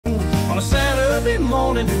early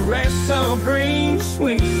morning to rest some green,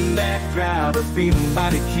 swinging that driver, feeling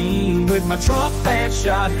mighty keen with my Trump hat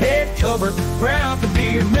shot head cover, proud to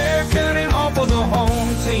be American and all for the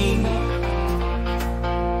home team.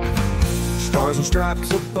 Stars and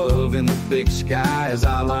stripes above in the big sky as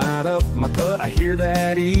I line up my putt, I hear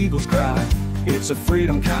that eagle's cry. It's a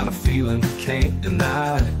freedom kind of feeling, can't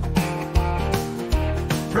deny it.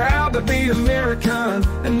 Proud to be American,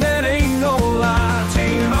 and that ain't no lie.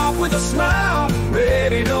 Teeing off with a smile,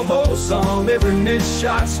 ready to hold some. Every missed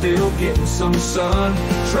shot still getting some sun.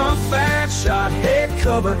 Trump hat shot head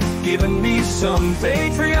cover, giving me some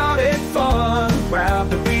patriotic fun. Proud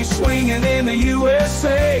to be swinging in the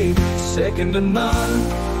USA, second to none.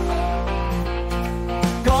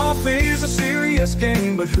 Golf is a serious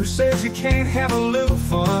game, but who says you can't have a little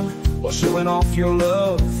fun while showing off your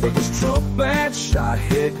love for this Trump hat shot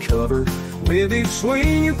head cover? With each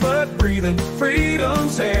swing you put, breathing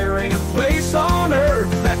freedom's air. Ain't a place on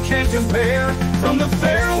earth that can compare. From the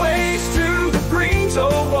fairways to the greens,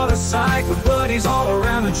 oh what a sight. With buddies all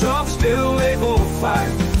around the Trump, still able to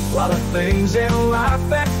fight. A lot of things in life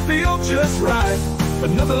that feel just right, but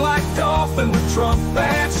nothing like golfing with Trump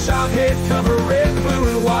hat shot head cover, red, blue,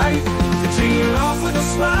 and white. Teeing off with a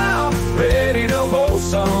smile, ready to hold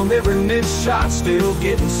some. Every missed shot still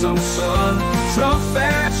getting some sun. Trump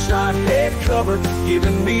hat shot head cover,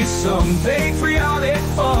 giving me some patriotic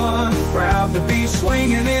fun. Proud to be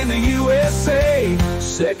swinging in the USA,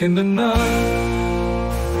 second to none.